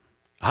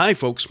Hi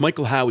folks,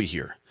 Michael Howie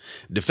here.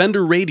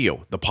 Defender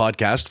Radio, the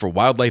podcast for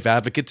wildlife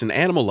advocates and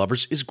animal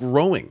lovers, is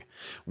growing.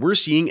 We're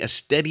seeing a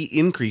steady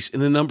increase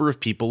in the number of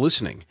people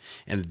listening,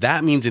 and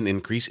that means an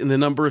increase in the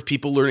number of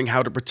people learning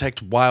how to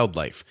protect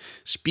wildlife,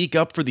 speak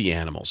up for the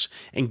animals,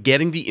 and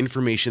getting the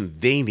information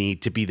they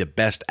need to be the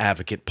best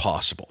advocate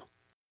possible.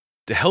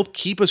 To help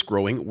keep us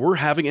growing, we're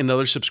having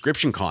another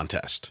subscription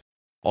contest.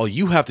 All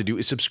you have to do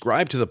is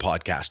subscribe to the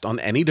podcast on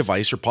any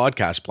device or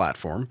podcast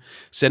platform,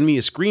 send me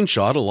a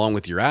screenshot along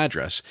with your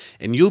address,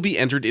 and you'll be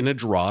entered in a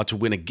draw to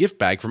win a gift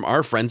bag from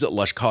our friends at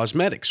Lush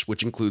Cosmetics,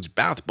 which includes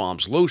bath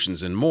bombs,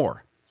 lotions, and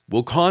more.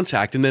 We'll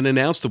contact and then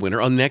announce the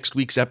winner on next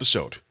week's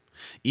episode.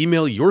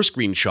 Email your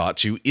screenshot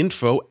to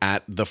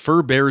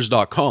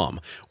info@thefurbearers.com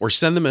or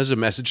send them as a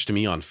message to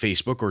me on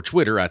Facebook or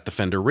Twitter at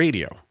Defender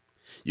Radio.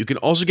 You can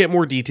also get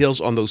more details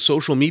on those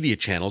social media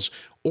channels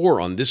or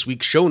on this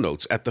week's show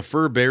notes at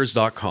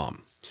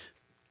thefurbearers.com.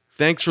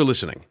 Thanks for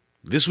listening.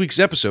 This week's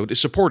episode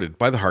is supported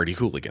by the Hardy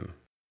Hooligan.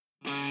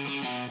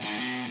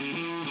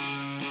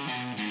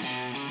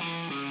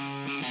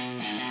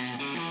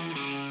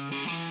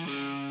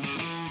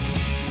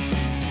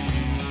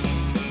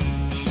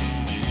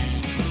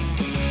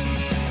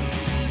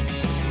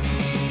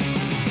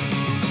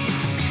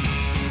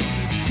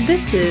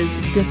 This is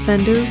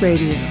Defender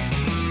Radio.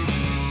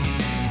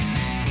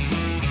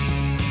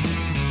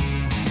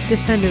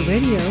 Defender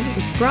Radio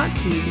is brought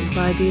to you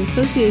by the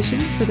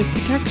Association for the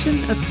Protection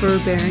of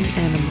Fur-Bearing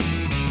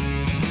Animals.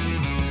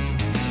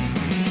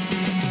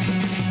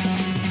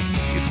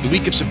 It's the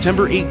week of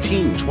September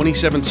 18,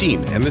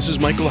 2017, and this is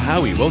Michael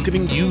Howie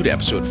welcoming you to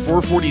episode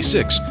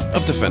 446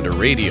 of Defender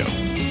Radio.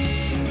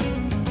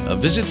 A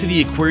visit to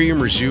the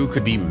aquarium or zoo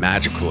could be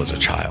magical as a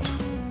child.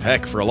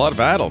 Heck, for a lot of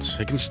adults,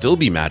 it can still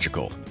be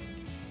magical.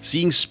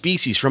 Seeing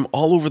species from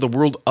all over the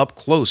world up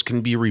close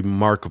can be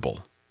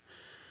remarkable.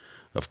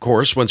 Of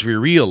course, once we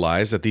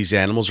realize that these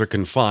animals are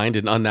confined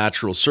in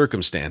unnatural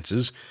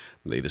circumstances,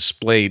 they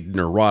display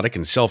neurotic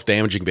and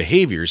self-damaging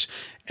behaviors,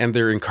 and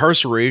their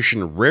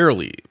incarceration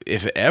rarely,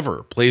 if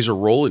ever, plays a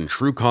role in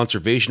true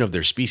conservation of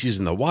their species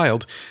in the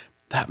wild,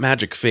 that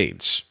magic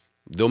fades.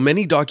 Though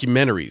many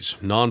documentaries,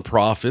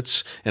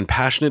 nonprofits, and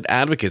passionate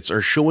advocates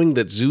are showing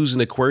that zoos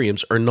and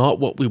aquariums are not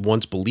what we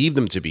once believed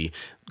them to be,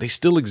 they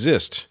still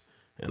exist,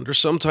 and are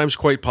sometimes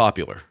quite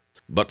popular.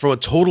 But from a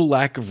total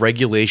lack of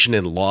regulation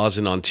and laws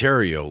in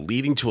Ontario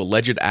leading to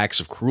alleged acts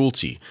of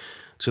cruelty,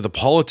 to the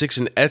politics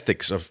and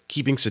ethics of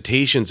keeping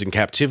cetaceans in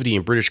captivity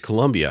in British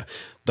Columbia,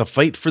 the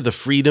fight for the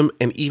freedom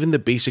and even the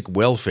basic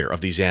welfare of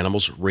these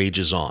animals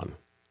rages on.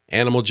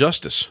 Animal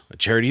Justice, a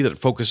charity that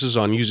focuses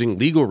on using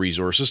legal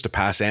resources to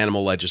pass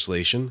animal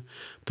legislation,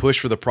 push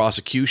for the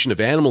prosecution of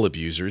animal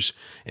abusers,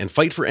 and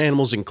fight for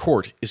animals in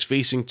court, is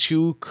facing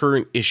two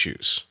current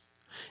issues.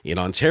 In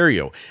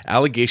Ontario,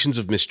 allegations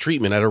of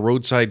mistreatment at a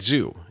roadside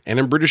zoo, and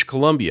in British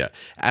Columbia,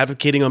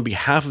 advocating on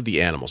behalf of the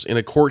animals in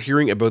a court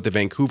hearing about the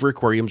Vancouver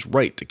Aquarium's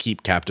right to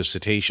keep captive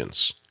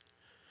cetaceans.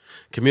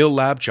 Camille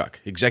Labchuk,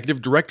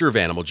 Executive Director of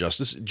Animal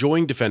Justice,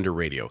 joined Defender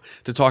Radio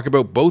to talk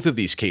about both of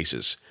these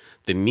cases,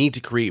 the need to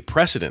create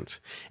precedent,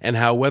 and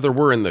how whether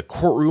we're in the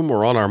courtroom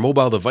or on our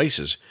mobile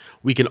devices,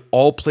 we can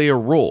all play a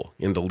role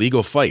in the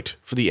legal fight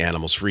for the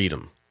animals'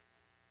 freedom.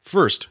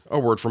 First, a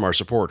word from our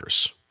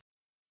supporters.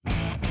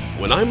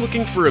 When I'm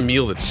looking for a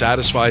meal that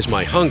satisfies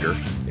my hunger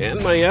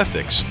and my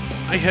ethics,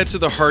 I head to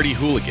the Hardy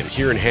Hooligan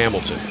here in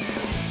Hamilton.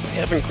 They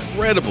have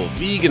incredible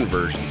vegan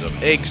versions of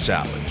egg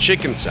salad,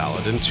 chicken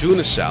salad, and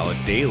tuna salad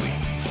daily,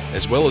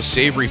 as well as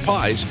savory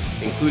pies,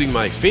 including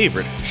my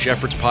favorite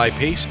shepherd's pie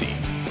pasty.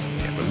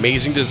 They have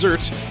amazing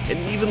desserts and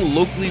even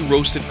locally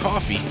roasted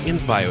coffee in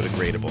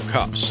biodegradable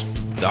cups.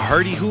 The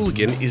Hardy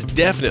Hooligan is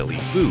definitely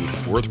food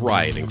worth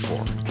rioting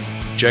for.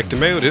 Check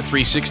them out at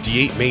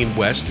 368 Main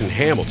West in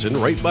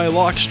Hamilton, right by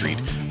Locke Street,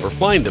 or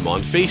find them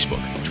on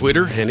Facebook,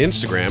 Twitter, and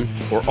Instagram,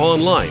 or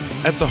online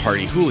at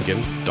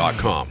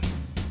thehardyhooligan.com.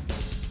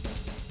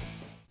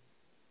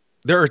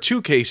 There are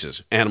two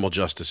cases Animal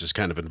Justice is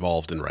kind of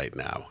involved in right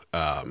now,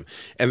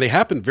 and they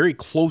happen very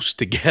close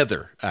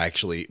together,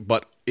 actually,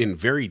 but in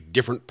very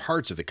different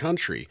parts of the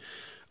country.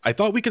 I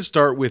thought we could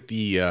start with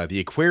the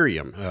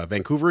aquarium,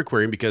 Vancouver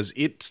Aquarium, because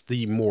it's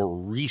the more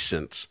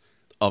recent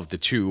of the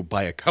two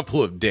by a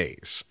couple of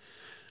days.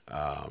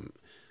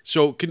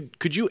 So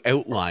could you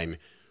outline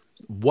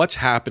what's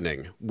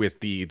happening with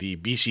the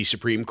BC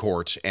Supreme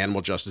Court,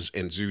 Animal Justice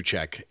and Zoo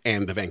Check,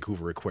 and the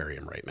Vancouver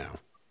Aquarium right now?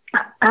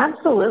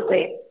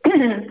 Absolutely.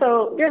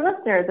 So your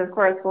listeners, of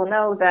course, will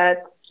know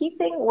that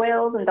keeping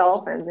whales and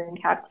dolphins in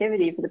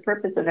captivity for the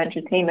purpose of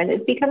entertainment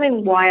is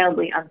becoming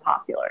wildly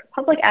unpopular.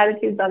 Public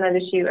attitudes on that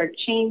issue are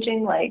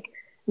changing like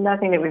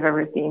nothing that we've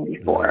ever seen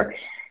before.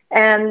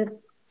 And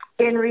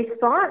in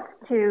response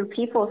to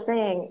people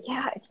saying,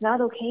 yeah, it's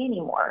not okay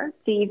anymore,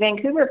 the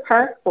Vancouver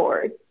Park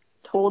Board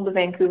told the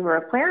Vancouver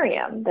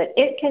Aquarium that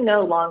it can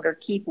no longer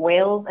keep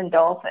whales and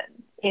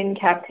dolphins in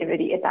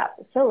captivity at that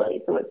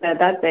facility. So it said,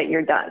 that's it,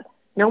 you're done.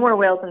 No more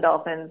whales and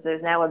dolphins.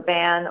 There's now a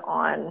ban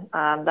on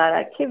that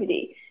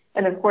activity.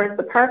 And of course,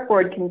 the park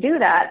board can do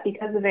that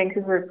because the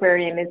Vancouver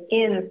Aquarium is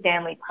in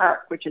Stanley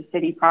Park, which is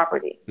city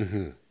property.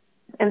 Mm-hmm.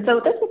 And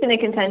so this has been a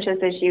contentious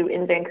issue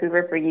in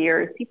Vancouver for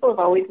years. People have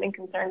always been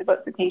concerned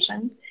about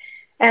cetaceans.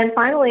 And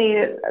finally,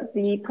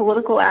 the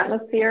political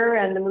atmosphere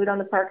and the mood on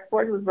the Parks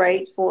Board was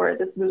right for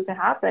this move to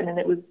happen. And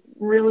it was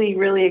really,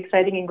 really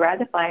exciting and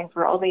gratifying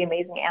for all the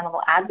amazing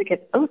animal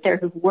advocates out there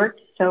who've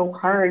worked so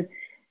hard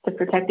to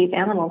protect these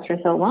animals for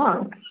so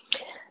long.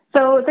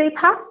 So they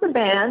passed the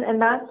ban,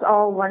 and that's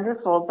all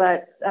wonderful.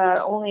 But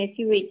only a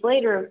few weeks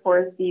later, of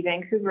course, the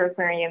Vancouver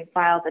Aquarium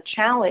filed a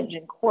challenge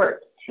in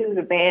court to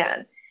the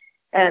ban.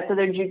 So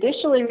they're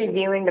judicially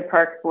reviewing the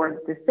Parks Board's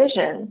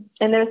decision,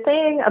 and they're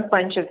saying a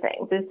bunch of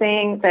things. They're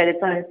saying that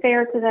it's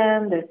unfair to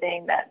them. They're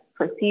saying that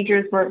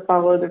procedures weren't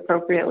followed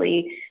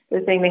appropriately.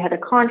 They're saying they had a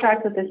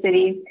contract with the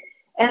city.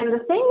 And the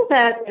thing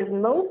that is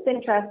most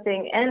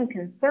interesting and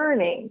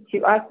concerning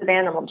to us at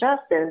Animal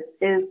Justice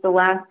is the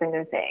last thing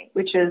they're saying,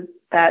 which is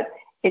that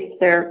it's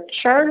their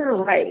charter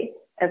right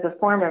as a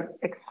form of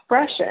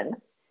expression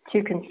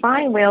to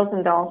confine whales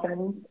and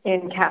dolphins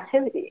in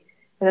captivity.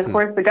 And of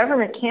course, the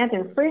government can't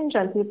infringe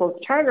on people's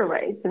charter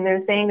rights, and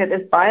they're saying that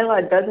this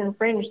bylaw does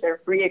infringe their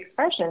free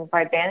expression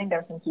by banning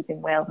them from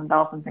keeping whales and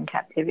dolphins in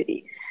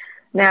captivity.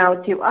 Now,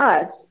 to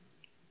us,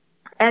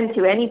 and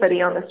to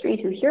anybody on the street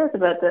who hears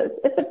about this,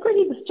 it's a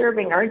pretty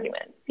disturbing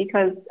argument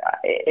because,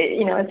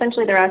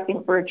 essentially they're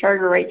asking for a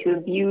charter right to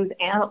abuse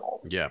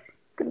animals. Yeah.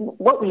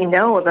 What we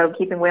know about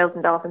keeping whales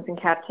and dolphins in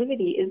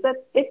captivity is that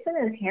it's an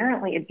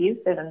inherently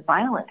abusive and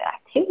violent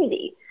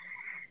activity.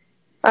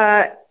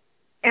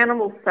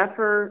 Animals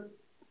suffer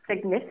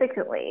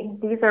significantly.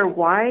 These are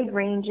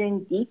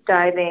wide-ranging,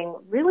 deep-diving,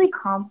 really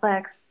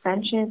complex,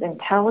 sentient,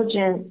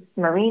 intelligent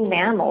marine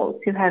mammals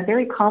who have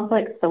very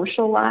complex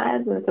social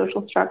lives and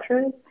social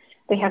structures.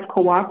 They have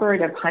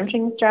cooperative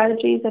hunting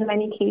strategies in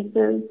many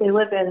cases. They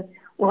live in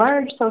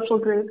large social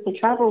groups. They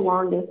travel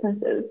long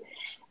distances.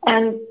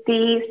 And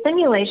the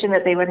stimulation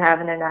that they would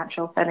have in a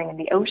natural setting in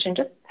the ocean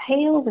just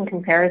pales in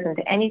comparison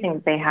to anything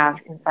that they have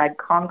inside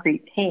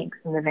concrete tanks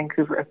in the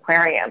Vancouver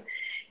Aquarium.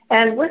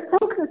 And we're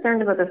so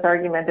concerned about this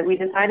argument that we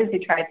decided to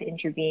try to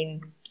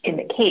intervene in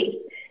the case.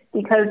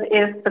 Because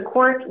if the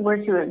court were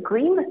to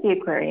agree with the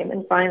aquarium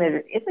and find that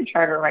it is a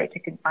charter right to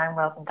confine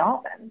whales and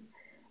dolphins,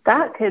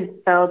 that could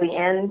spell the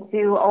end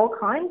to all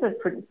kinds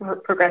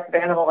of progressive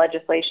animal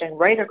legislation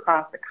right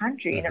across the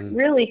country. Mm-hmm. And it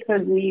really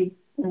could leave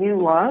new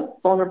laws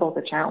vulnerable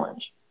to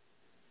challenge.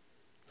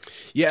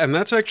 Yeah, and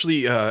that's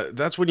actually,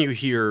 that's when you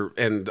hear,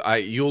 and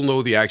you'll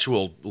know the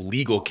actual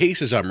legal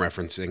cases I'm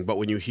referencing, but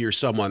when you hear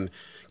someone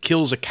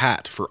kills a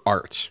cat for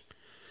art,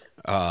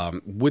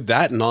 would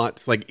that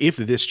not, like, if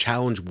this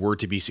challenge were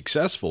to be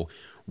successful,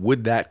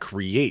 would that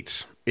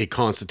create a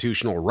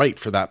constitutional right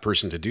for that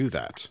person to do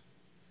that?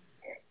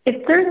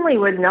 It certainly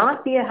would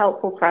not be a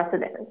helpful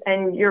precedent.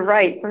 And you're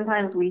right,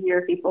 sometimes we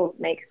hear people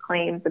make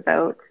claims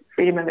about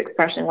freedom of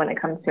expression when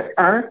it comes to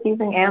art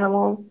using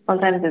animals.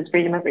 Sometimes there's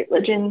freedom of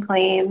religion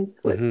claims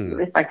with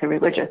respect to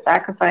religious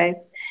sacrifice.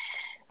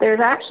 There's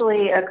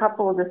actually a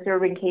couple of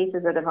disturbing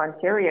cases out of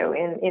Ontario.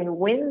 In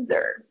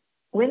Windsor,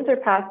 Windsor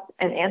passed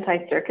an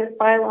anti-circus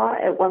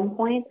bylaw at one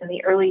point in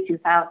the early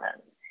 2000s.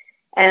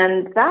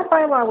 And that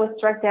bylaw was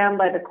struck down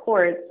by the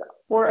courts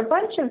for a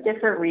bunch of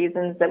different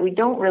reasons that we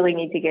don't really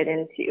need to get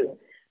into.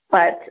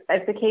 But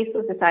if the case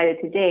was decided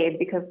today,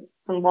 because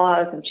some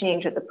laws have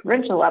changed at the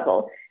provincial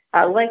level,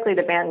 likely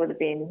the ban would have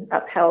been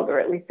upheld, or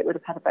at least it would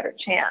have had a better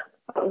chance.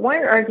 But one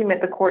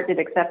argument the court did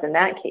accept in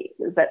that case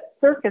is that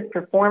circus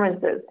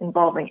performances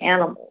involving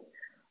animals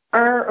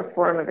are a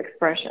form of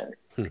expression.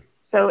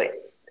 So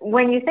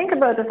when you think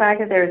about the fact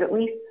that there's at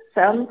least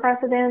some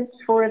precedent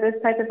for this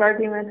type of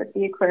argument that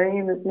the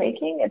aquarium is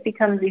making, it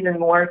becomes even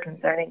more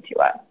concerning to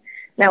us.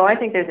 Now, I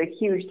think there's a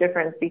huge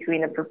difference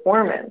between a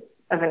performance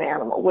of an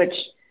animal, which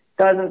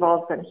does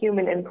involve some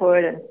human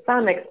input and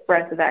some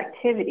expressive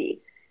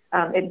activity.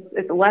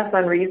 It's less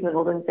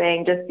unreasonable than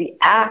saying just the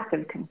act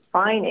of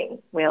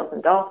confining whales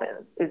and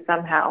dolphins is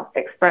somehow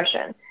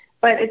expression.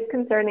 But it's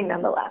concerning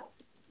nonetheless.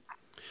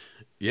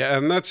 Yeah,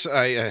 and that's,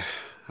 I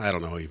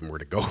don't know even where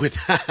to go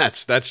with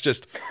that. That's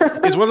just,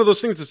 it's one of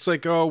those things that's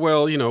like, oh,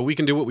 well, we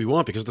can do what we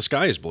want because the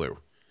sky is blue.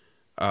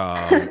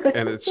 And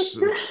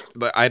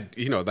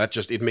that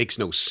just, it makes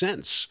no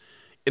sense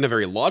in a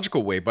very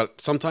logical way, but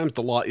sometimes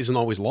the law isn't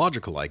always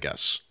logical, I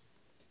guess.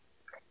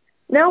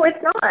 No,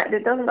 it's not.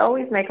 It doesn't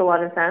always make a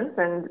lot of sense.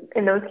 And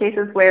in those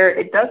cases where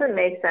it doesn't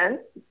make sense,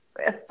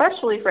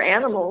 especially for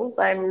animals,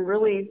 I'm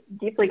really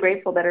deeply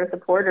grateful that our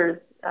supporters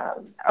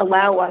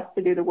allow us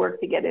to do the work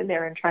to get in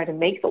there and try to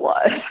make the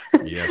laws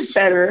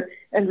better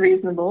and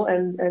reasonable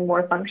and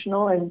more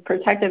functional and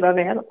protective of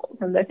animals.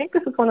 And I think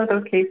this is one of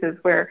those cases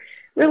where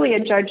really a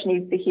judge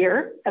needs to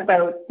hear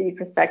about the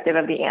perspective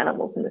of the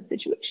animals in this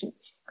situation.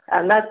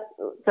 I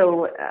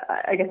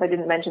guess I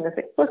didn't mention this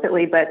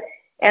explicitly, but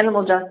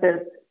Animal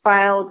Justice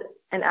filed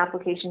an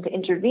application to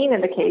intervene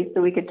in the case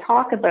so we could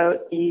talk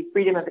about the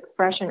freedom of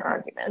expression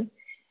argument.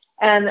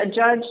 And a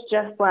judge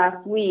just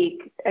last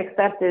week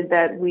accepted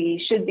that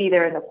we should be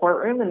there in the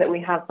courtroom and that we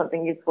have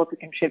something useful to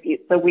contribute.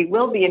 So we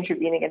will be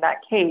intervening in that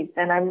case.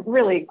 And I'm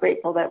really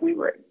grateful that we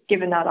were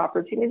given that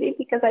opportunity,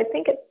 because I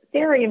think it's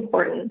very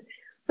important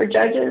for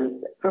judges,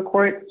 for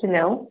courts to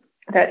know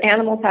that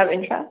animals have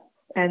interests,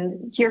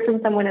 and hear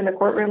from someone in the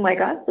courtroom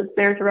like us that's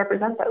there to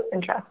represent those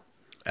interests.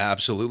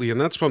 Absolutely.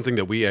 And that's something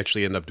that we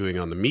actually end up doing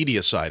on the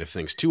media side of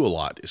things too a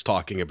lot, is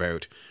talking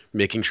about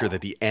making sure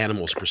that the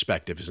animal's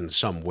perspective is in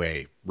some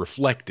way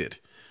reflected.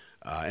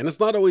 And it's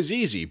not always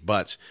easy,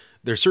 but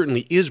there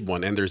certainly is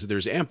one. And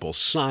there's ample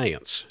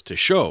science to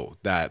show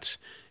that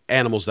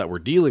animals that we're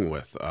dealing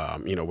with,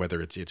 whether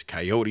it's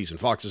coyotes and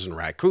foxes and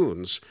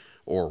raccoons,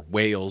 or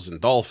whales and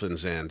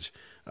dolphins and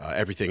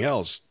everything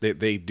else,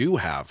 they do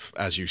have,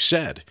 as you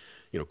said,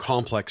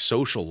 complex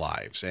social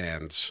lives,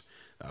 and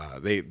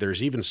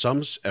there's even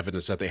some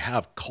evidence that they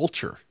have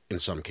culture in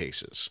some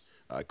cases,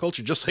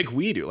 culture just like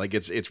we do. Like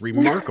it's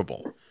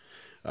remarkable.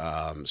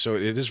 So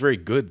it is very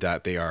good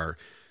that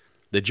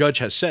the judge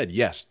has said,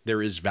 yes,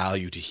 there is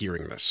value to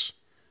hearing this.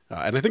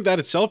 And I think that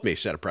itself may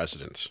set a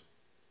precedent.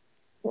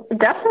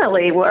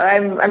 Definitely. Well,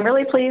 I'm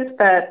really pleased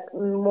that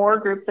more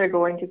groups are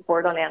going to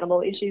court on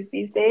animal issues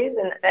these days,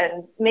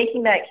 and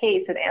making that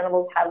case that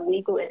animals have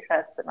legal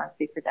interests that must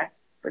be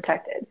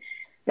protected.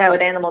 Now,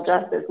 with animal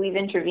justice, we've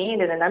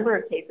intervened in a number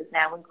of cases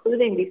now,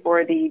 including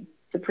before the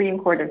Supreme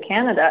Court of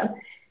Canada.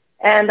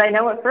 And I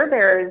know at Fur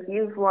Bearers,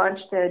 you've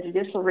launched a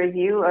judicial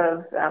review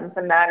of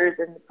some matters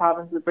in the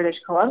province of British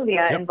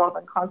Columbia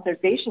involving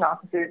conservation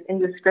officers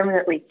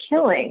indiscriminately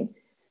killing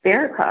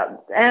bear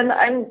cubs. And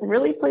I'm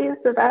really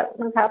pleased that that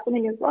was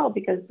happening as well,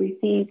 because we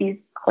see these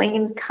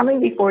claims coming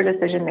before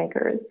decision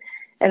makers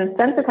and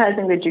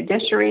sensitizing the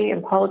judiciary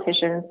and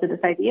politicians to this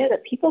idea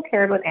that people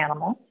care about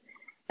animals.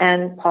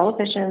 And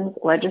politicians,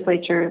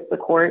 legislatures, the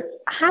courts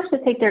have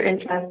to take their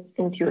interests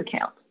into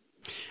account.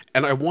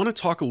 And I want to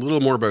talk a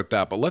little more about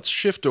that, but let's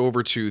shift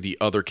over to the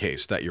other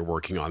case that you're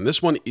working on. This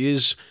one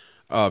is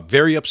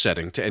very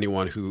upsetting to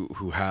anyone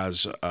who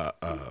has a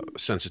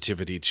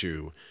sensitivity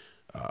to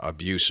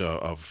abuse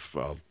of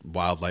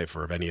wildlife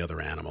or of any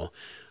other animal.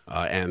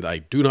 And I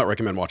do not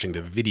recommend watching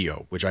the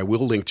video, which I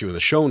will link to in the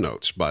show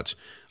notes, but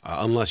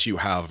unless you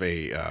have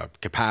a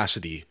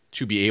capacity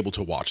to be able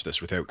to watch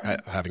this without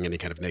having any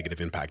kind of negative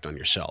impact on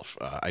yourself,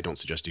 I don't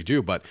suggest you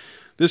do. But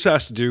this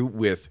has to do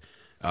with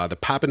the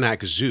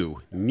Papineau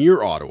Zoo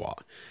near Ottawa.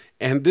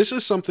 And this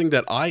is something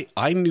that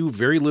I knew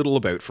very little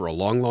about for a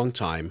long, long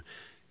time.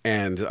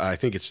 And I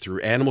think it's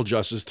through Animal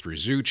Justice, through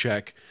Zoo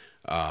Check,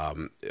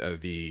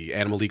 the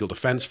Animal Legal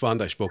Defense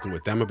Fund. I've spoken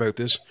with them about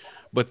this.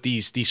 But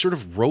these sort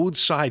of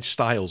roadside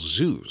style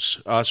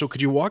zoos. So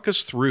could you walk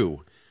us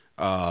through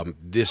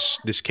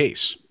this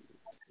case?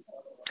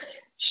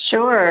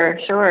 Sure.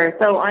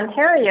 So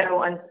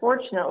Ontario,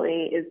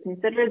 unfortunately, is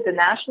considered the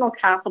national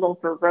capital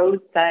for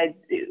roadside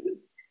zoos.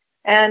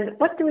 And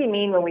what do we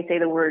mean when we say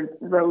the word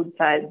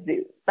roadside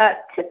zoo?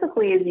 That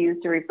typically is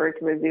used to refer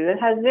to a zoo that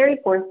has very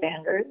poor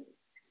standards,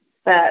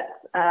 that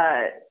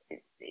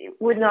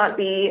would not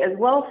be as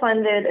well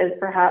funded as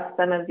perhaps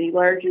some of the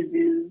larger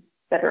zoos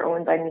that are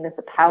owned by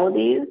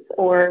municipalities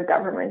or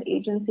government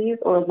agencies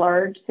or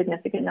large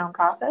significant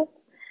nonprofits.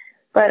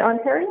 But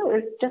Ontario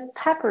is just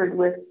peppered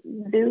with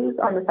zoos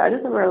on the side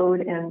of the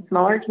road in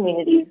smaller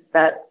communities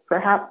that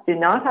perhaps do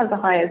not have the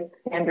highest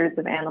standards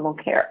of animal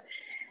care.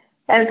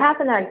 And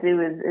Papineau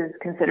Zoo is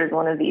considered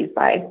one of these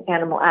by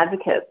animal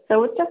advocates.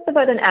 So it's just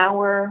about an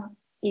hour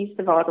east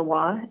of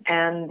Ottawa,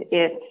 and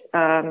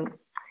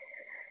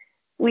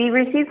we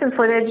received some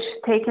footage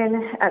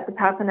taken at the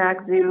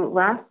Papineau Zoo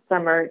last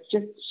summer,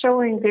 just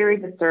showing very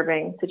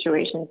disturbing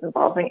situations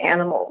involving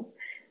animals.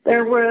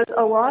 There was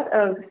a lot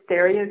of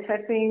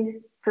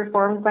stereotyping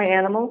performed by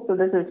animals. So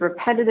this is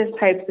repetitive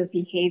types of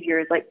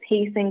behaviors like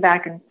pacing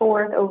back and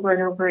forth over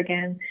and over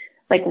again,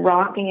 like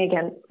rocking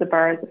against the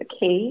bars of a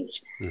cage,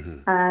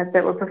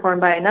 that were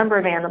performed by a number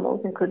of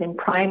animals, including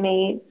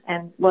primates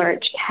and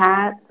large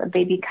cats, a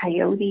baby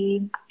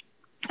coyote,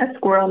 a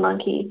squirrel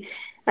monkey.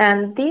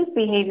 And these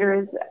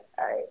behaviors,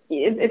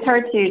 it's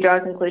hard to draw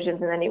conclusions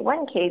in any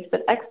one case,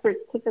 but experts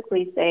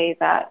typically say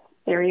that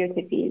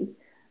stereotypies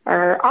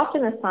are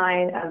often a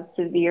sign of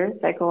severe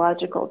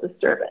psychological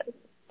disturbance.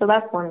 So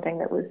that's one thing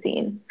that was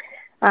seen.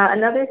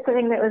 Another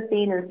thing that was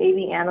seen is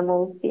baby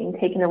animals being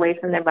taken away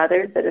from their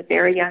mothers at a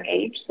very young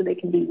age so they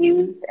can be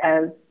used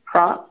as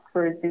props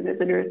for zoo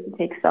visitors to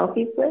take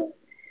selfies with.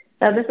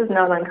 Now, this is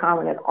not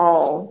uncommon at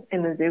all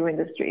in the zoo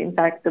industry. In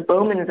fact, the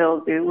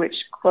Bowmanville Zoo, which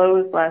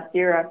closed last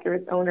year after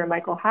its owner,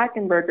 Michael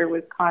Hackenberger,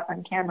 was caught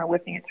on camera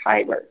whipping a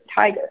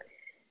tiger,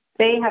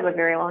 they have a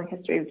very long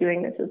history of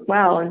doing this as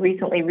well, and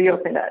recently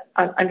reopened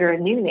under a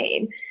new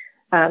name,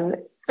 and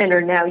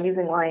are now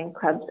using lion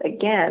cubs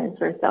again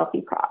for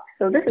selfie props.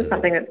 So this is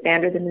something that's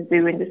standard in the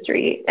zoo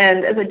industry.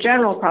 And as a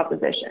general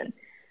proposition,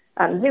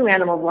 zoo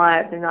animals'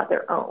 lives are not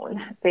their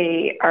own.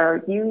 They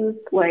are used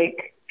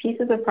like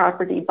pieces of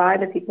property by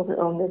the people who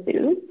own the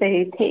zoos.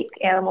 They take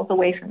animals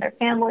away from their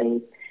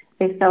families.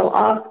 They sell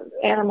off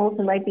animals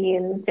who might be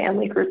in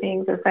family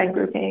groupings or friend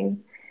groupings.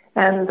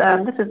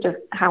 And this is just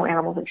how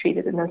animals are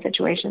treated in those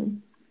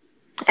situations.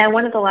 And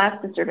one of the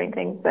last disturbing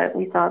things that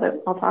we saw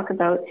that I'll talk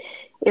about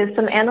is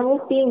some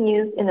animals being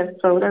used in a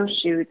photo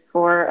shoot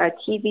for a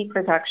TV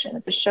production.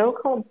 It's a show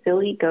called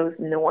Billy Goes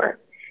North.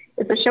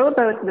 It's a show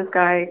about this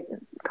guy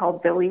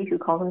called Billy who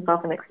calls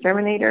himself an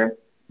exterminator.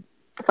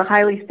 It's a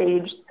highly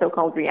staged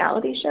so-called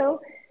reality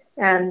show.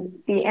 And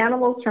the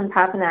animals from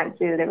Papanak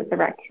Zoo, there was a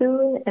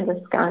raccoon and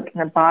a skunk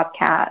and a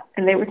bobcat,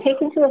 and they were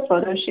taken to a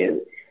photo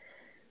shoot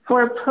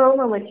for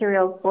promo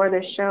materials for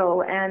the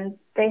show. And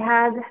they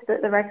had,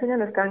 the raccoon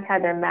and the skunk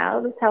had their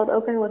mouths held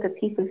open with a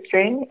piece of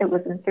string. It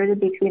was inserted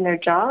between their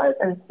jaws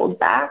and pulled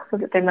back so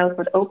that their mouth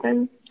would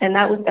open. And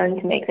that was done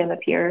to make them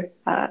appear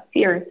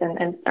fierce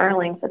and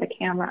snarling for the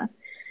camera.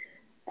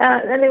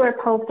 Then they were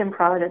poked and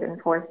prodded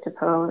and forced to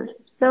pose.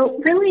 So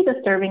really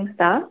disturbing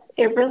stuff.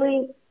 It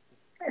really,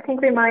 I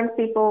think, reminds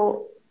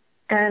people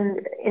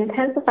and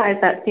intensifies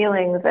that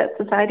feeling that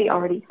society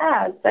already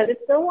has, that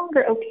it's no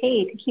longer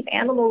okay to keep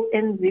animals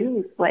in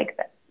zoos like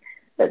this,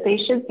 that they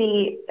should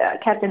be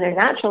kept in their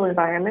natural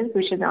environments.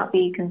 We should not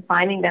be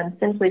confining them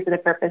simply for the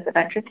purpose of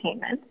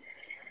entertainment.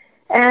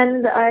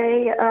 And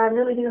I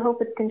really do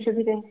hope it's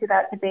contributing to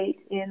that debate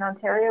in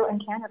Ontario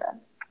and Canada.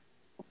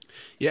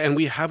 Yeah, and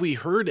have we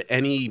heard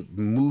any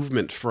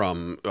movement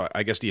from,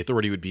 I guess the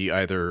authority would be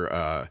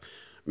either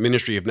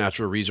Ministry of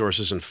Natural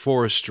Resources and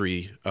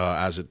Forestry,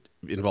 as it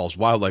involves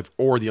wildlife,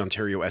 or the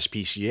Ontario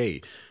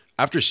SPCA.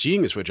 After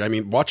seeing this, which, I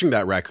mean, watching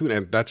that raccoon,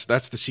 and that's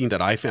the scene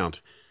that I found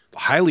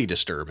highly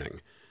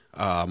disturbing.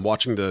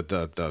 Watching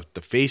the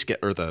face get,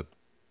 or the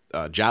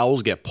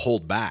jowls get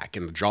pulled back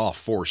and the jaw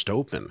forced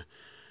open.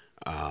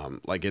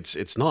 Like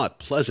it's not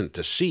pleasant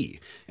to see.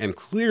 And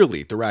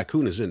clearly the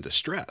raccoon is in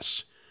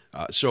distress.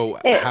 So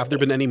have there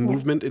been any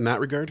movement in that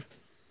regard?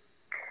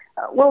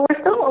 Well, we're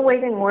still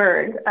awaiting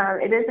word.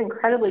 It is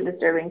incredibly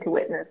disturbing to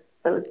witness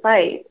those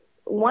sights.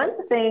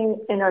 One thing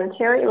in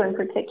Ontario in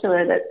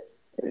particular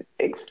that's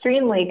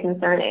extremely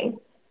concerning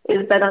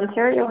is that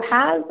Ontario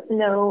has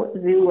no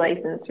zoo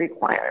license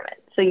requirement.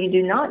 So you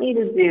do not need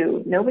a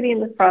zoo. Nobody in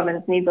this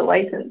province needs a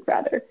license,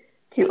 rather,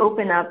 to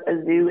open up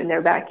a zoo in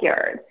their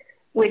backyard,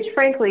 which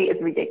frankly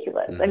is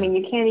ridiculous. Mm-hmm. I mean,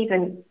 you can't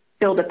even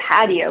build a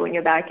patio in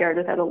your backyard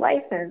without a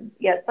license,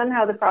 yet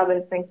somehow the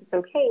province thinks it's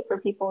okay for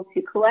people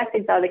to collect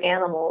exotic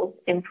animals,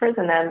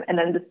 imprison them, and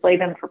then display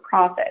them for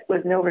profit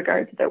with no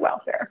regard to their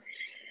welfare.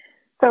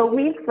 So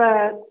we've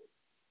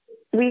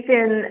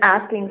been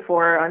asking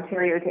for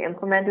Ontario to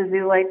implement a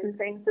zoo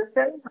licensing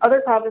system.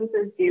 Other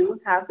provinces do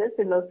have this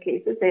in most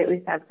cases. They at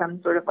least have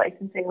some sort of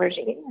licensing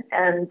regime,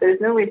 and there's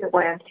no reason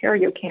why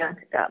Ontario can't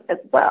as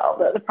well.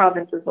 The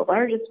province is the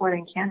largest one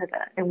in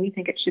Canada, and we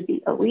think it should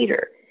be a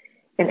leader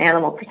in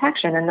animal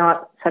protection and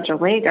not such a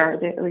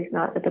laggard, at least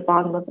not at the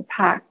bottom of the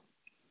pack.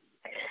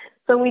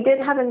 So we did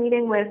have a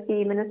meeting with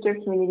the Minister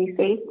of Community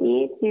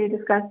Safety to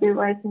discuss zoo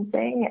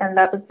licensing, and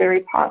that was very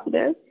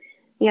positive.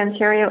 The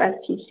Ontario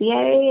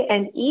SPCA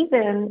and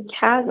even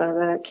CAZA,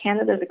 the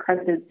Canada's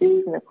Accredited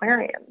Zoos and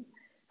Aquariums,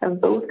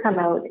 have both come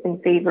out in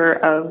favor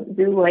of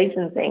zoo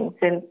licensing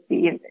since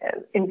the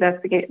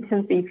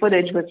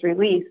footage was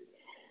released.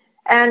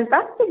 And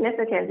that's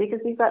significant because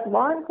you've got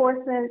law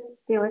enforcement,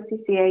 the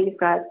OSPCA, you've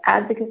got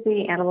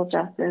advocacy, animal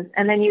justice,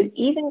 and then you've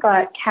even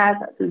got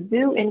CAZA, the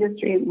zoo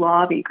industry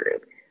lobby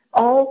group,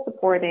 all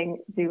supporting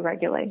zoo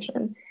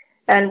regulation.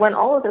 And when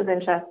all of those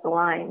interests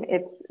align,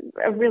 it's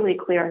a really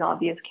clear and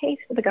obvious case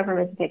for the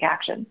government to take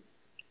action.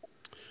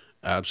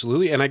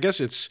 Absolutely. And I guess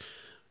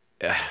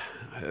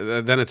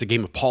then it's a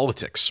game of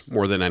politics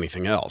more than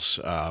anything else.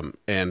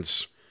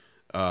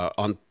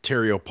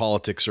 Ontario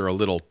politics are a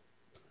little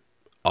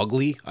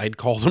ugly, I'd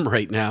call them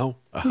right now.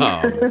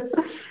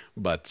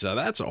 But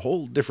that's a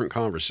whole different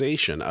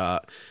conversation.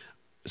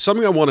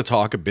 Something I want to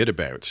talk a bit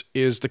about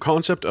is the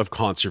concept of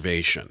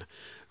conservation.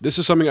 This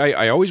is something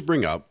I always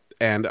bring up,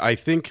 and I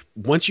think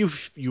once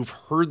you've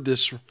heard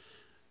this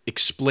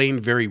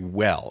explained very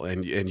well,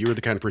 and you're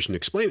the kind of person to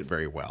explain it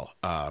very well,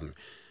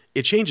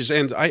 it changes.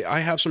 And I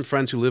have some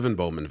friends who live in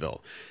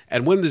Bowmanville,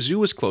 and when the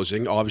zoo is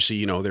closing,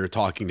 obviously, they're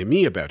talking to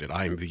me about it.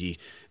 I'm the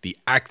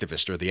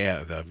activist or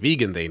the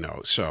vegan they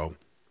know, so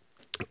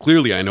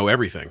clearly I know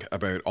everything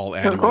about all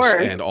animals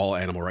and all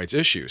animal rights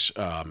issues.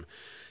 And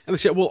they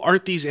say, well,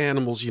 aren't these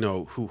animals,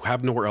 who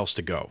have nowhere else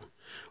to go,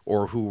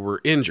 or who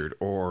were injured,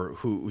 or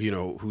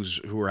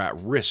who are at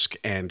risk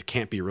and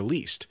can't be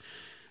released?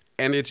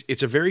 And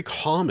it's a very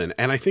common,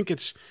 and I think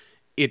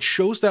it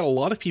shows that a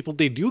lot of people,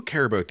 they do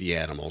care about the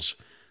animals,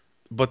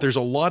 but there's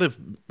a lot of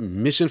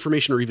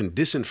misinformation or even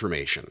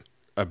disinformation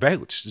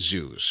about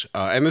zoos.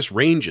 And this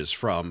ranges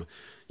from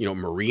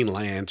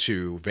Marineland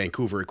to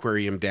Vancouver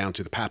Aquarium down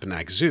to the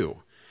Papanak Zoo.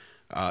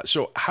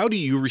 So how do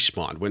you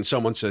respond when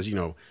someone says,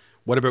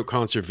 what about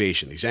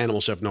conservation? These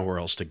animals have nowhere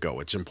else to go.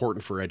 It's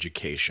important for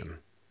education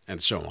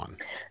and so on.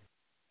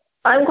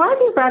 I'm glad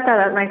you brought that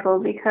up, Michael,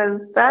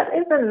 because that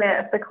is a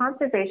myth. The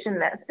conservation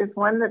myth is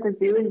one that the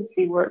zoo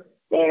industry works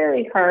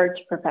very hard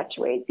to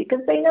perpetuate because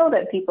they know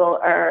that people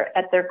are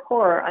at their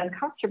core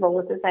uncomfortable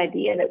with this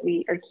idea that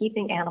we are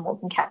keeping animals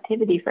in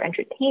captivity for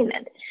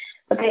entertainment.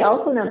 But they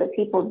also know that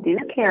people do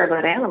care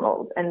about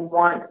animals and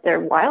want their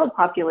wild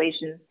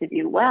populations to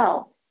do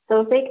well.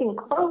 So if they can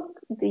cloak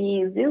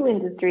the zoo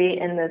industry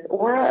in this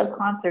aura of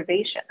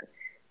conservation,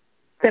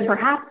 then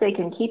perhaps they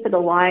can keep it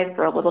alive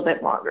for a little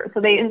bit longer.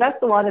 So they invest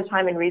a lot of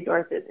time and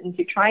resources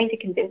into trying to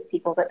convince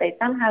people that they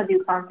somehow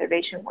do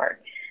conservation work.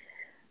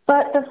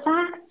 But the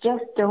facts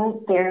just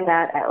don't bear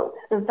that out.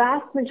 The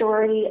vast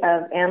majority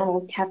of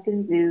animals kept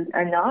in zoos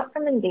are not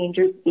from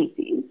endangered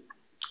species.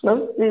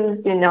 Most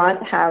zoos do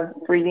not have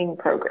breeding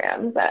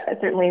programs.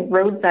 Certainly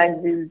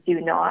roadside zoos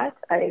do not.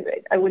 I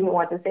wouldn't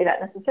want to say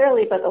that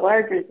necessarily, but the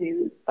larger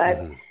zoos.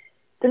 But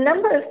the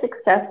number of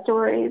success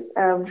stories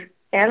of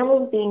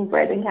animals being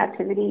bred in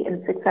captivity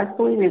and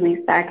successfully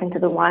released back into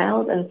the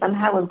wild and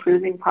somehow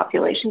improving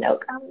population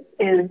outcomes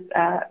is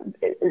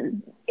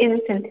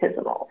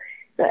infinitesimal.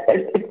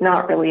 It's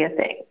not really a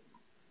thing.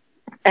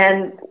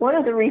 And one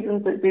of the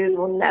reasons that zoos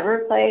will never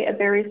play a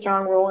very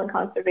strong role in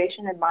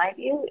conservation, in my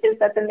view, is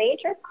that the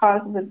major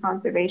causes of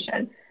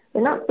conservation,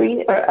 they're not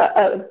breeding, or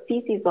of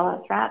species loss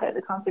rather,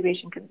 the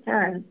conservation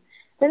concerns,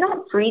 they're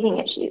not breeding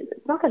issues.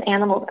 It's not that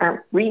animals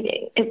aren't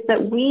breeding. It's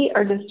that we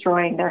are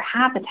destroying their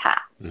habitat.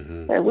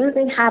 They're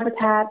losing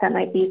habitat. That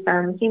might be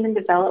from human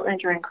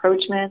development or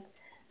encroachment.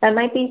 That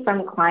might be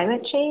from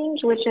climate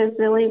change, which is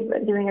really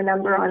doing a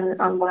number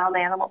on wild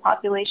animal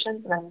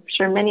populations. And I'm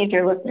sure many of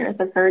your listeners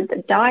have heard the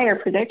dire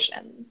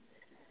predictions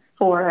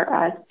for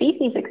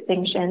species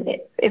extinction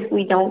if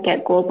we don't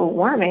get global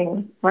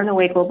warming,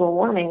 runaway global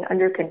warming,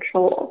 under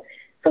control.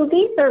 So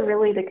these are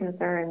really the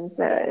concerns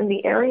in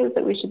the areas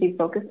that we should be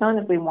focused on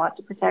if we want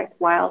to protect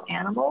wild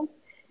animals.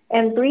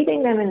 And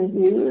breeding them in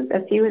zoos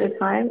a few at a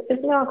time is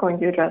not going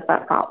to address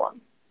that problem.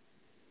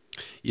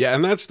 Yeah,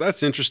 and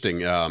that's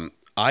interesting.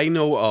 I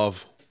know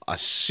of a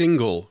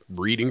single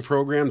breeding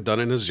program done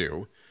in a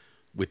zoo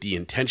with the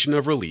intention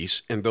of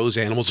release, and those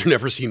animals are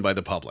never seen by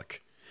the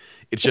public.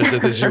 It's just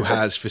that the zoo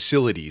has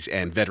facilities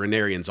and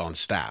veterinarians on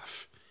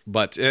staff.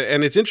 But,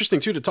 and it's interesting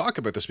too to talk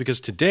about this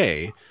because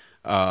today,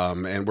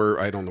 and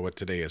I don't know what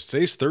today is.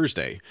 Today's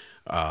Thursday.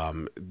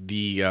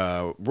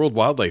 The World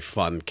Wildlife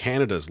Fund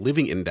Canada's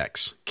Living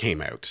Index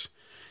came out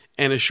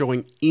and is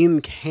showing in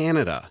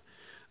Canada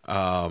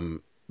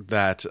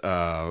that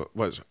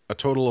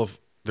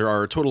there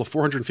are a total of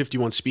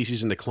 451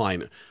 species in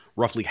decline,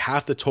 roughly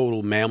half the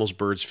total mammals,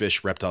 birds,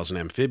 fish, reptiles, and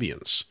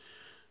amphibians.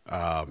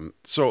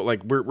 So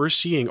like we're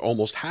seeing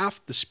almost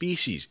half the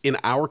species in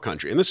our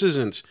country. And this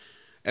isn't,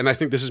 and I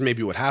think this is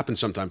maybe what happens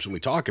sometimes when we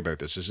talk about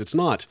this, is it's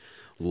not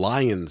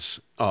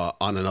lions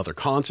on another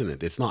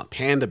continent. It's not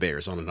panda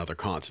bears on another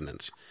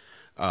continent.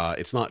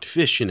 It's not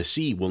fish in a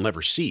sea we'll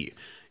never see.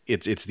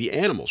 It's the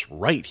animals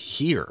right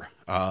here,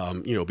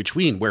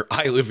 between where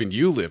I live and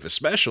you live,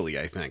 especially,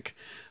 I think,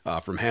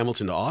 from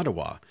Hamilton to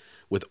Ottawa,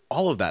 with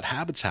all of that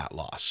habitat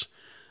loss.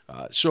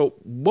 So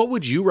what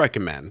would you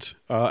recommend?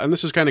 And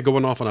this is kind of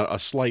going off on a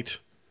slight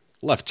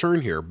left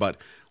turn here, but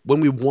when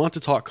we want to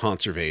talk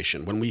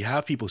conservation, when we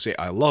have people say,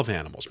 I love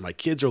animals, my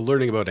kids are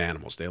learning about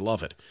animals, they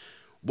love it,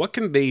 what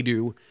can they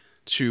do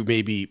to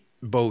maybe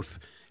both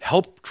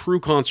help true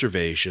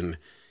conservation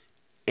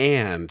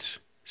and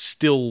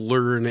still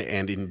learn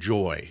and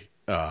enjoy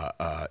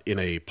in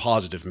a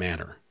positive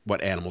manner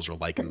what animals are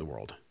like in the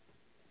world?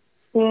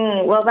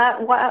 Well,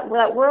 that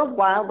World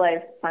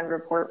Wildlife Fund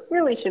report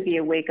really should be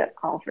a wake-up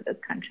call for this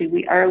country.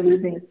 We are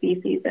losing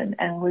species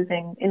and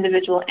losing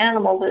individual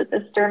animals at a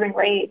disturbing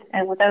rate,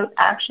 and without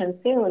action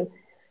soon,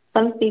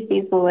 some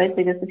species will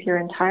likely disappear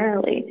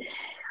entirely.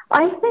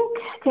 I think,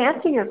 to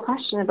answer your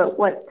question about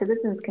what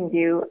citizens can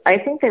do, I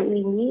think that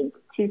we need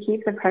to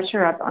keep the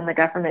pressure up on the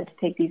government to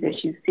take these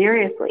issues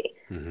seriously.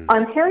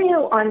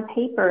 Ontario, on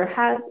paper,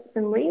 has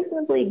some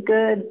reasonably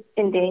good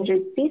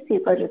endangered species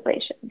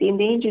legislation. The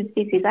Endangered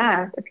Species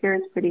Act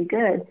appears pretty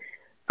good,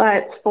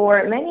 but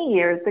for many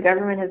years, the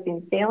government has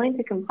been failing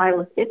to comply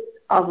with its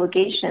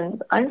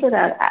obligations under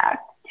that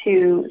act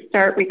to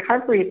start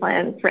recovery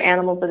plans for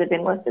animals that have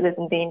been listed as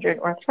endangered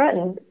or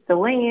threatened. It's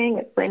delaying,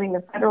 it's blaming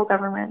the federal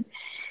government.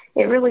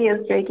 It really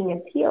is dragging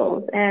its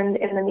heels. And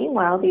in the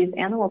meanwhile, these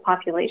animal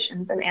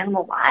populations and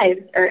animal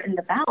lives are in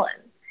the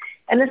balance.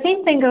 And the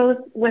same thing goes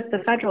with the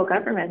federal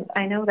government.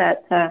 I know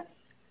that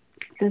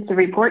since the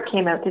report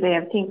came out today,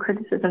 I've seen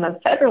criticism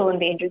of federal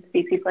endangered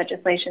species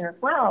legislation as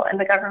well, and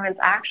the government's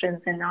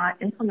actions in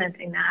not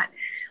implementing that.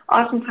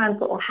 Oftentimes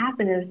what will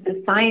happen is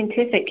the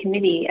scientific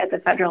committee at the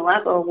federal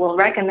level will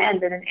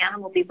recommend that an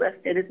animal be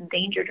listed as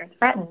endangered or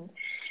threatened.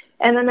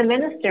 And then the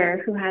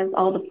minister, who has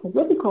all the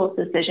political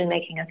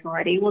decision-making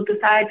authority, will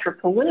decide for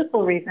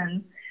political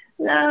reasons,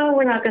 no,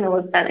 we're not going to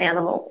list that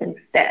animal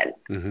instead.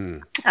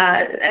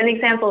 An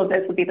example of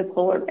this would be the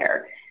polar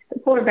bear. The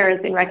polar bear has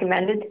been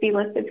recommended to be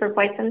listed for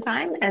quite some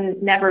time and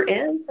never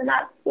is, and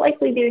that's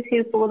likely due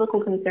to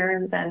political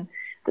concerns and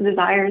the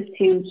desires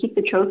to keep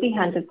the trophy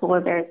hunt of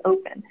polar bears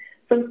open.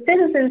 So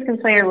citizens can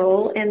play a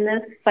role in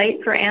this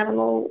fight for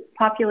animal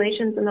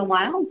populations in the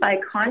wild by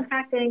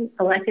contacting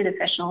elected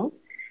officials,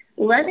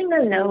 letting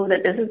them know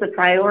that this is a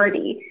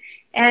priority,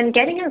 and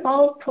getting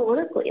involved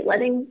politically,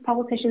 letting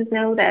politicians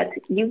know that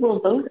you will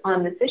vote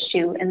on this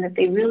issue and that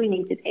they really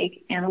need to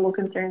take animal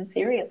concerns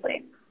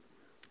seriously.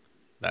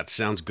 That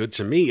sounds good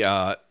to me.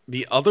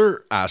 The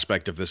other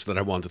aspect of this that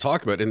I want to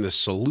talk about in the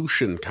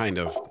solution kind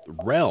of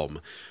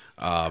realm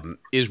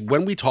is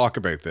when we talk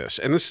about this,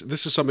 and this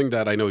is something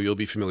that I know you'll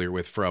be familiar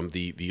with from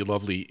the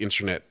lovely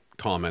internet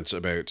comments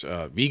about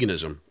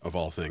veganism, of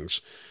all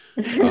things.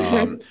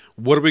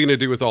 What are we going to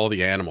do with all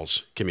the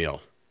animals,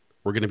 Camille?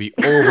 We're going to be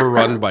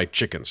overrun by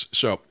chickens.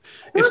 So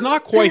it's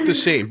not quite the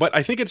same, but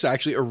I think it's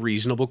actually a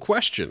reasonable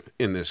question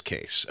in this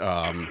case.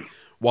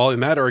 While in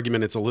that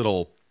argument, it's a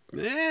little,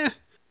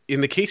 in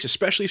the case,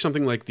 especially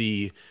something like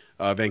the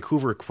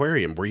Vancouver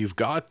Aquarium, where you've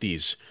got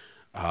these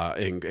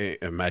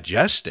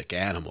majestic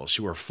animals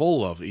who are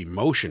full of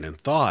emotion and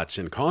thoughts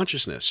and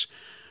consciousness.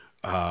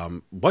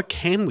 What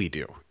can we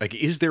do? Like,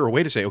 is there a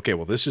way to say, okay,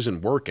 well, this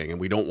isn't working and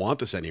we don't want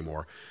this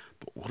anymore,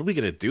 but what are we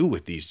going to do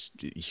with these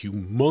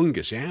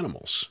humongous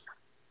animals?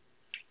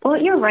 Well,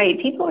 you're right.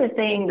 People are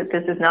saying that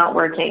this is not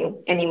working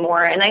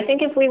anymore. And I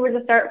think if we were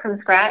to start from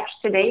scratch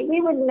today, we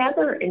would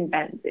never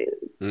invent zoos.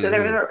 Mm-hmm. So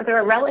they're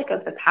a relic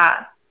of the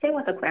past. Same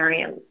with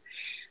aquariums.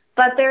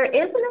 But there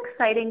is an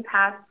exciting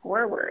path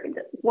forward.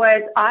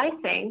 What I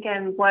think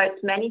and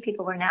what many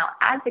people are now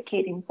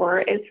advocating for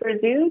is for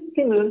zoos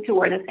to move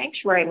toward a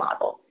sanctuary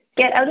model.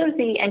 Get out of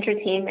the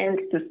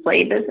entertainment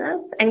display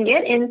business and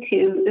get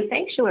into the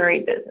sanctuary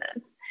business,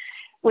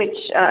 which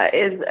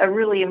is a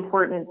really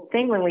important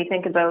thing when we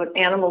think about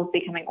animals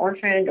becoming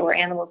orphaned or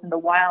animals in the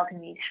wild who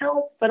need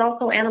help, but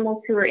also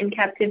animals who are in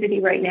captivity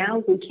right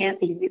now who can't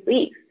be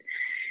released.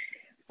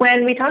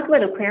 When we talk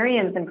about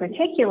aquariums in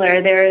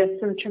particular, there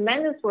is some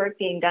tremendous work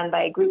being done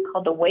by a group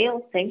called the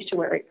Whale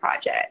Sanctuary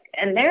Project.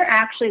 And they're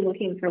actually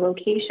looking for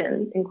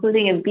locations,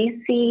 including in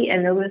BC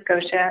and Nova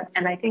Scotia,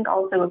 and I think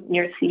also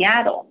near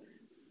Seattle,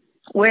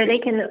 where they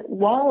can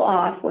wall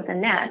off with a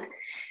net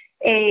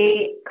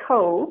a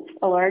cove,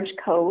 a large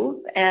cove,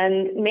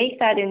 and make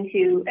that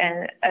into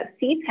a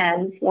sea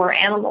pen for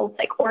animals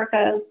like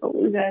orcas,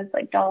 belugas,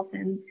 like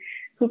dolphins,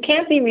 who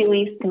can't be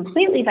released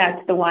completely back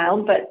to the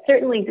wild, but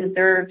certainly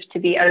deserve to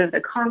be out of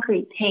the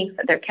concrete tanks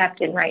that they're kept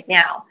in right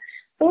now.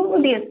 So it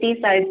would be a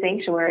seaside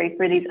sanctuary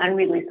for these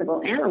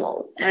unreleasable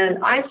animals.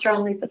 And I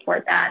strongly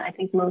support that. I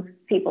think most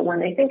people, when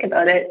they think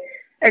about it,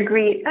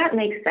 agree that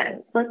makes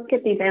sense. Let's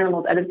get these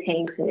animals out of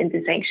tanks and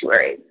into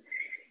sanctuaries.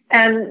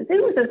 And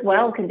zoos as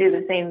well can do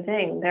the same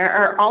thing. There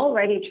are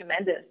already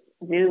tremendous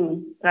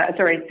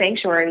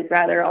sanctuaries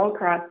all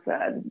across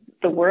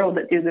the world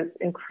that do this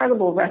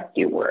incredible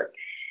rescue work.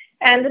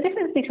 And the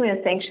difference between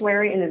a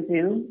sanctuary and a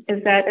zoo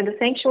is that in the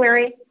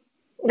sanctuary,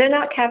 the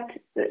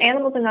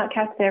animals are not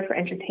kept there for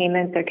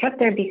entertainment. They're kept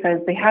there because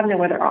they have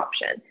no other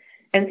option.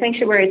 And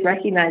sanctuaries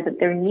recognize that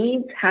their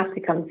needs have to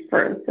come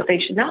first. So they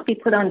should not be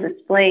put on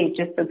display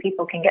just so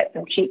people can get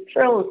some cheap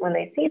thrills when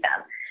they see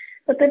them,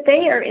 but that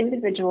they are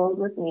individuals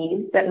with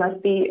needs that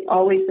must be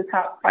always the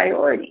top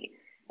priority.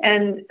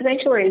 And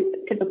sanctuaries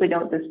typically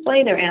don't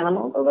display their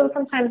animals, although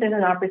sometimes there's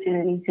an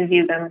opportunity to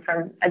view them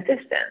from a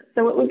distance.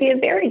 So it would be a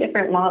very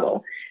different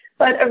model,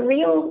 but a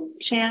real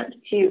chance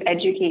to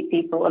educate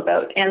people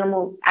about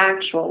animals'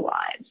 actual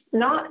lives,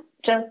 not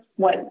just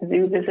what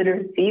zoo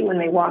visitors see when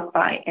they walk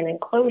by an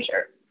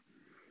enclosure.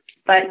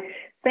 But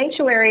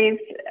sanctuaries,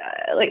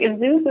 if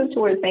zoos move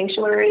towards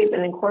sanctuaries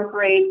and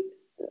incorporate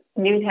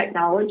new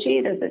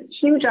technology, there's a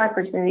huge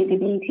opportunity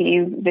to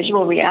use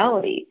visual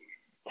reality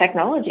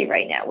technology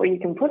right now, where you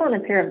can put on a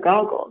pair of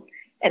goggles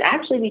and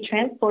actually be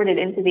transported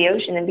into the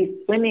ocean and be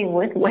swimming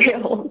with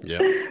whales,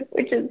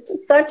 which is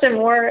such a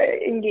more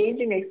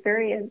engaging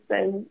experience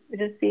than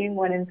just seeing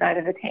one inside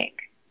of a tank.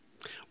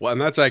 Well,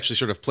 and that's actually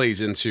sort of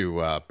plays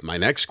into my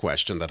next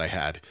question that I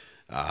had.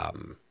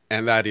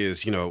 And that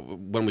is,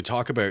 when we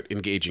talk about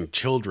engaging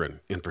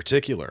children in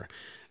particular,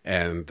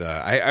 and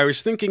I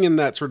was thinking in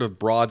that sort of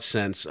broad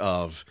sense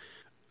of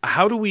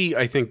how do we,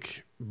 I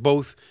think,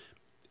 both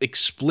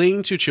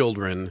explain to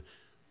children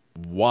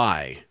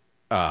why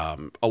a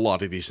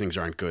lot of these things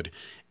aren't good,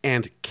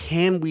 and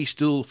can we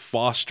still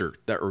foster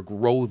that or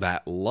grow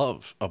that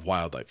love of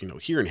wildlife?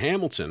 Here in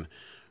Hamilton,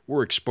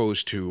 we're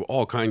exposed to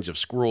all kinds of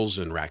squirrels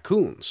and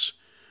raccoons,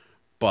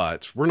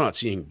 but we're not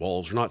seeing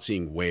wolves, we're not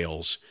seeing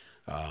whales,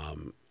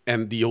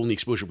 and the only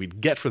exposure we'd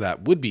get for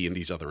that would be in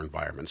these other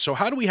environments. So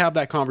how do we have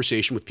that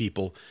conversation with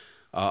people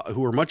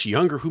who are much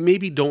younger, who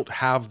maybe don't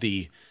have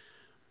the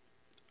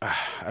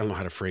I don't know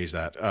how to phrase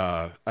that.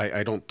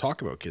 I don't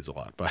talk about kids a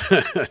lot, but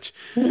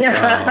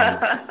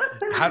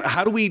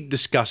how do we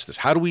discuss this?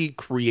 How do we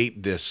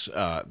create this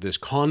this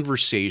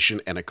conversation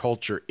and a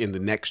culture in the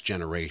next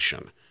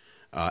generation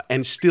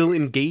and still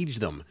engage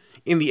them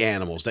in the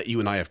animals that you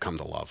and I have come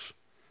to love?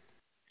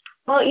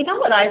 Well,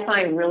 what I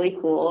find really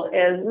cool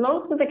is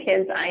most of the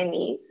kids I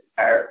meet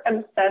are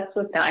obsessed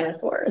with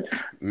dinosaurs.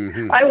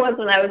 Mm-hmm. I was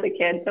when I was a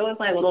kid. So was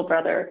my little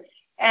brother.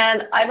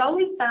 And I've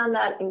always found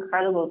that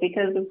incredible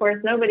because, of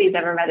course, nobody's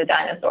ever met a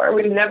dinosaur.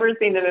 We've never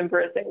seen them in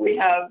person. We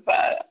have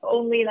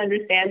only an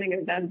understanding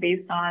of them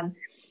based on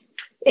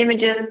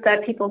images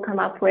that people come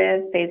up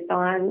with, based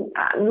on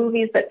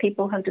movies that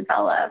people have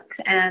developed,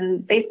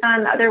 and based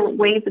on other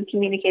ways of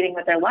communicating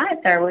what their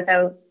lives are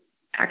without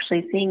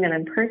actually seeing them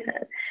in person.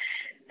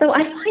 So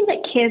I find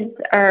that kids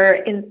are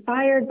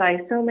inspired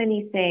by so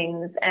many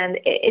things, and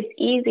it's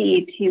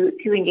easy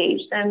to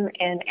engage them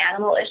in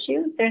animal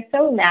issues. They're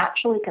so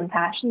naturally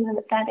compassionate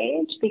at that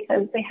age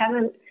because they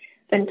haven't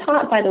been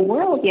taught by the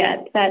world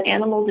yet that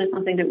animals are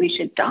something that we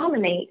should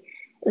dominate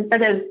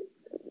instead of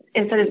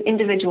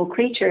individual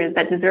creatures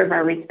that deserve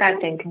our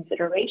respect and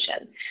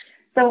consideration.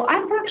 So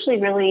I've actually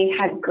really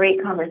had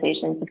great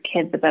conversations with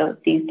kids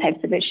about these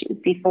types of issues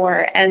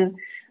before, and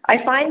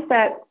I find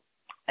that,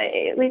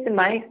 at least in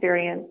my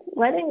experience,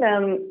 letting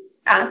them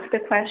ask the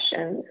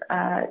questions,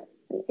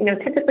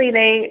 typically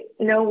they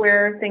know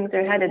where things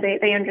are headed.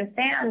 They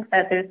understand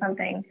that there's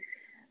something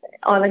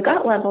on a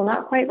gut level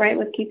not quite right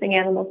with keeping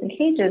animals in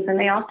cages, and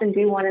they often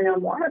do want to know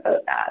more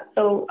about that.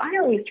 So I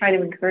always try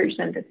to encourage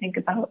them to think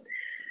about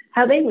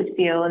how they would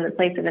feel in the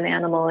place of an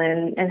animal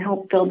and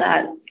help build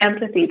that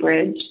empathy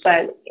bridge.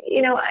 But,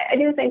 I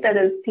do think that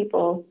as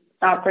people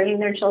stop bringing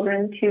their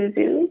children to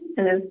zoos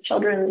and as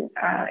children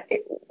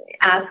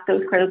ask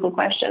those critical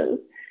questions,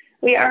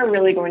 we are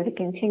really going to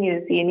continue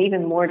to see an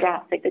even more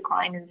drastic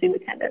decline in zoo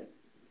attendance.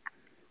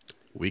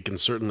 We can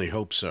certainly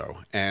hope so.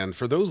 And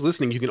for those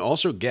listening, you can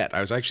also get,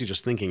 I was actually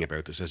just thinking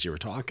about this as you were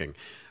talking,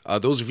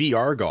 those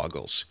VR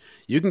goggles.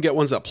 You can get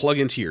ones that plug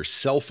into your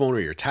cell phone or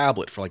your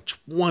tablet for like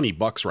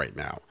 $20 right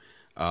now.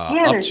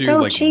 Up to so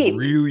like cheap.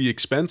 Really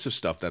expensive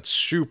stuff that's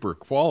super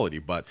quality,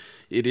 but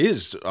it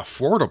is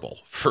affordable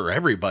for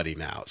everybody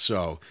now.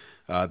 So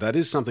that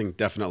is something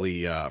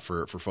definitely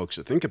for folks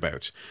to think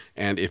about.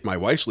 And if my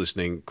wife's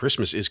listening,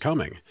 Christmas is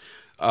coming.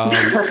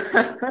 And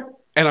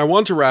I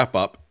want to wrap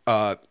up.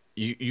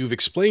 You've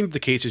explained the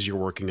cases you're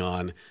working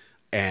on,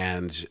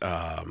 and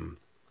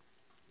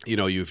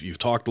you've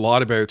talked a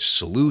lot about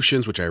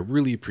solutions, which I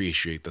really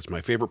appreciate. That's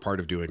my favorite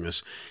part of doing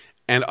this.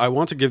 And I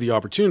want to give the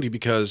opportunity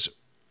because,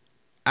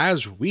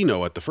 as we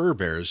know at the Fur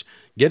Bears,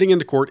 getting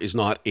into court is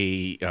not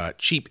a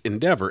cheap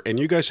endeavor, and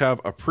you guys have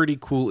a pretty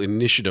cool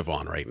initiative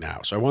on right now.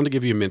 So I wanted to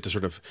give you a minute to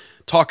sort of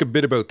talk a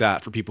bit about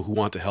that for people who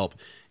want to help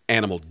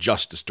animal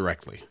justice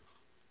directly.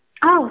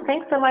 Oh,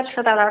 thanks so much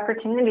for that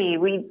opportunity.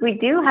 We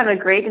do have a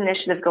great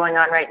initiative going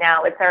on right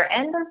now. It's our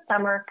End of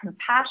Summer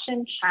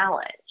Compassion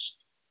Challenge.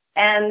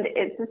 And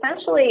it's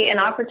essentially an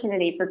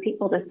opportunity for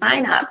people to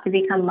sign up to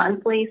become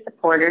monthly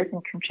supporters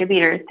and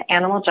contributors to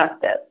animal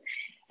justice.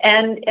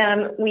 And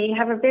we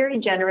have a very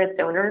generous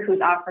donor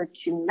who's offered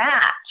to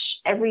match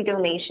every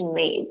donation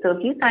made. So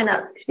if you sign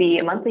up to be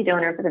a monthly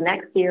donor for the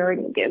next year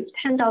and you give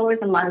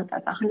 $10 a month,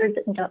 that's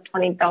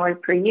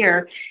 $120 per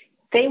year,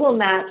 they will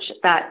match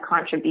that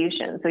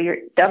contribution. So you're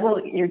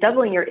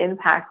doubling your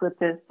impact with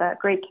this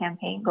great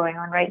campaign going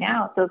on right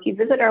now. So if you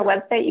visit our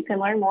website, you can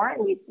learn more,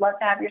 and we'd love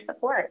to have your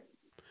support.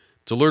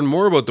 To learn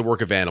more about the work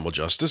of Animal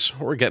Justice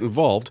or get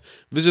involved,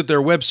 visit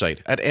their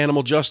website at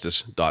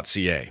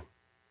animaljustice.ca.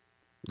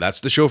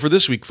 That's the show for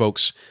this week,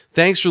 folks.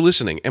 Thanks for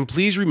listening, and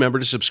please remember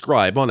to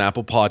subscribe on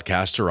Apple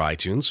Podcasts or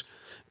iTunes,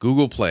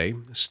 Google Play,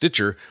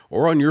 Stitcher,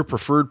 or on your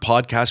preferred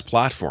podcast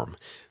platform.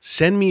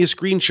 Send me a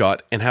screenshot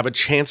and have a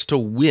chance to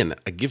win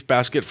a gift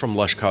basket from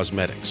Lush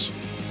Cosmetics.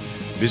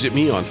 Visit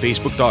me on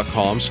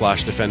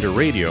Facebook.com/Defender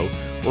Radio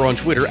or on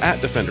Twitter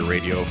 @Defender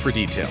Radio for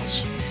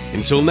details.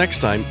 Until next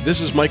time,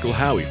 this is Michael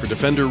Howie for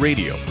Defender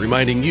Radio,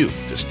 reminding you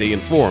to stay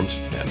informed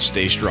and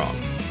stay strong.